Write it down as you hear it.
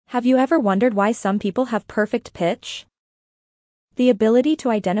Have you ever wondered why some people have perfect pitch? The ability to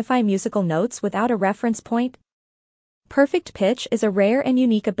identify musical notes without a reference point. Perfect pitch is a rare and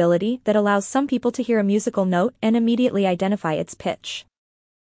unique ability that allows some people to hear a musical note and immediately identify its pitch.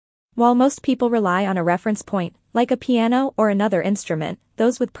 While most people rely on a reference point, like a piano or another instrument,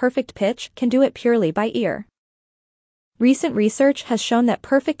 those with perfect pitch can do it purely by ear. Recent research has shown that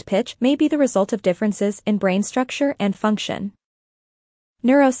perfect pitch may be the result of differences in brain structure and function.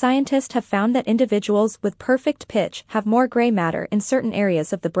 Neuroscientists have found that individuals with perfect pitch have more gray matter in certain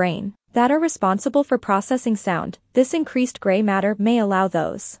areas of the brain that are responsible for processing sound. This increased gray matter may allow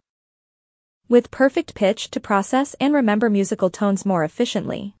those with perfect pitch to process and remember musical tones more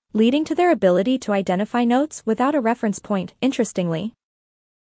efficiently, leading to their ability to identify notes without a reference point. Interestingly,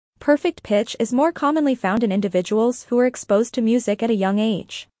 perfect pitch is more commonly found in individuals who are exposed to music at a young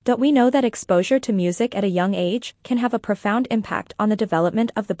age. Don't we know that exposure to music at a young age can have a profound impact on the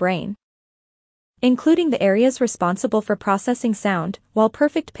development of the brain, including the areas responsible for processing sound? While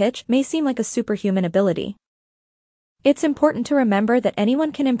perfect pitch may seem like a superhuman ability, it's important to remember that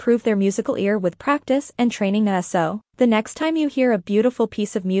anyone can improve their musical ear with practice and training. So, the next time you hear a beautiful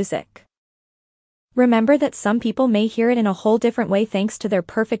piece of music, remember that some people may hear it in a whole different way thanks to their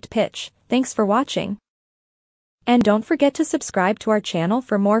perfect pitch. Thanks for watching. And don't forget to subscribe to our channel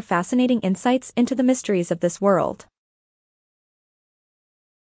for more fascinating insights into the mysteries of this world.